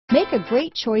Make a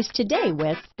great choice today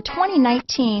with the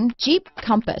 2019 Jeep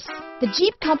Compass. The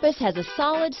Jeep Compass has a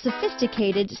solid,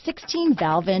 sophisticated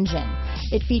 16-valve engine.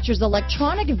 It features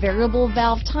electronic variable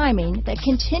valve timing that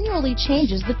continually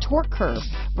changes the torque curve,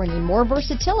 bringing more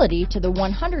versatility to the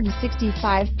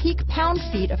 165 peak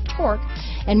pound-feet of torque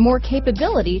and more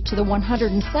capability to the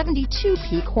 172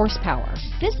 peak horsepower.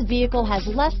 This vehicle has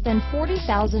less than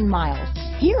 40,000 miles.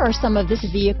 Here are some of this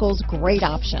vehicle's great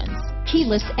options: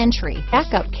 keyless entry,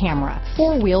 backup camera,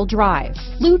 four-wheel drive,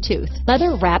 Bluetooth,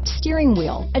 leather-wrapped steering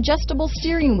wheel, adjustable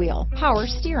steering wheel, power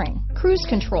steering, cruise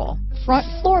control, front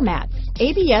floor mats,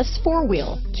 ABS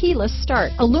four-wheel, keyless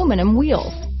start, aluminum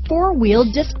wheels, four-wheel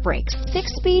disc brakes,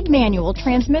 6-speed manual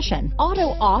transmission,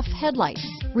 auto-off headlights,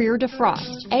 rear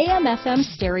defrost, AM/FM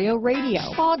stereo radio,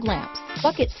 fog lamps,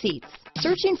 bucket seats.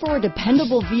 Searching for a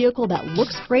dependable vehicle that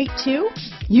looks great too?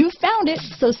 You found it,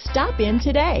 so stop in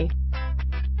today.